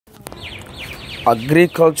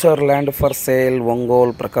Agriculture land for sale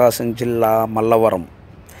Ongole ప్రకాశం జిల్లా మల్లవరం.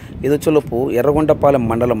 ఇది చులుపు ఎర్రగొండపాలెం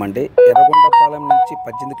మండలం అండి. ఎర్రగొండపాలెం నుంచి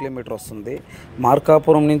 18 కిలోమీటర్ వస్తుంది.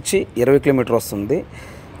 మార్కాపురం నుంచి 20 కిలోమీటర్ వస్తుంది.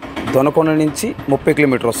 దొనకొండ నుంచి 30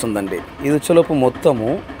 కిలోమీటర్ వస్తుందండి. ఇది చులుపు మొత్తము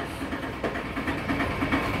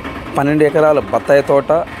 12 ఎకరాలు బత్తాయి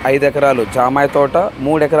తోట, 5 ఎకరాలు జామాయి తోట,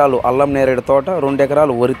 3 ఎకరాలు అల్లం నేరేడు తోట, 2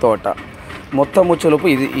 ఎకరాలు వరి తోట. మొత్తము చులుపు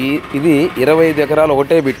ఇది 25 ఎకరాలు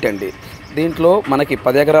ఒకటే బిట్టండి. దీంట్లో మనకి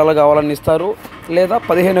 10 ఎకరాలు కావాలని ఇస్తారు, లేదా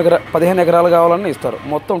 15 ఎకరాలు కావాలని ఇస్తారు.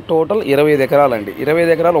 మొత్తం టోటల్ 25 ఎకరాలండి.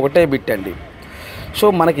 25 ఎకరాలు ఒకటే బిట్టండి. సో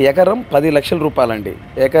మనకి ఎకరం 10 లక్షల రూపాయలండి.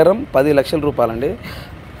 ఎకరం 10 లక్షల రూపాయలండి.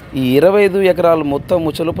 ఈ 25 ఎకరాలు మొత్తం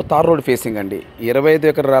చులుపు తార్ రోడ్ ఫేసింగ్ అండి. 25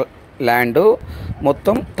 ఎకరాల ల్యాండ్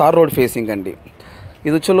మొత్తం తార్ రోడ్ ఫేసింగ్ అండి.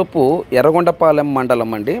 ఇది చులుపు ఎర్రగొండపాలెం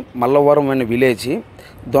మండలం అండి. మల్లవరం అనే విలేజ్.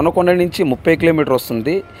 దొనకొండ నుంచి 30 కిలోమీటర్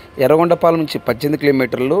వస్తుంది. ఎర్రగొండపాలెం నుంచి 18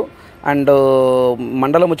 కిలోమీటర్లు. అండ్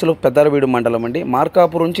మండలం చులుపు పెద్దారవీడు మండలం అండి.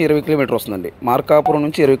 మార్కాపురం నుంచి 20 కిలోమీటర్ వస్తుందండి. మార్కాపురం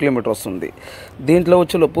నుంచి 20 కిలోమీటర్ వస్తుంది. దీంట్లో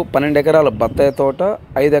చులుపు 12 ఎకరాలు బత్తాయి తోట,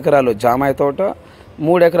 5 ఎకరాలు జామాయి తోట,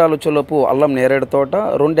 3 ఎకరాలు చులుపు అల్లం నేరేడు తోట,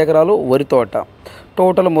 2 ఎకరాలు వరి తోట.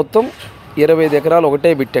 టోటల్ మొత్తం 25 ఎకరాలు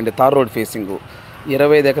ఒకటే బిట్టండి. తార్ రోడ్ ఫేసింగ్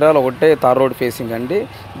 25 ఎకరాలు ఒకటే తార్ రోడ్ ఫేసింగ్ అండి.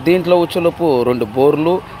 దీంట్లో చులుపు 2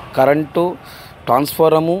 బోర్లు, కరెంటు,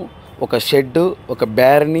 ట్రాన్స్ఫారము, ఒక షెడ్, ఒక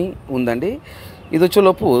బ్యారనీ ఉందండి. ఇది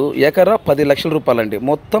చులుపు ఎకరా 10 లక్షల రూపాయలండి.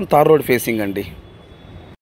 మొత్తం తార్ రోడ్ ఫేసింగ్ అండి.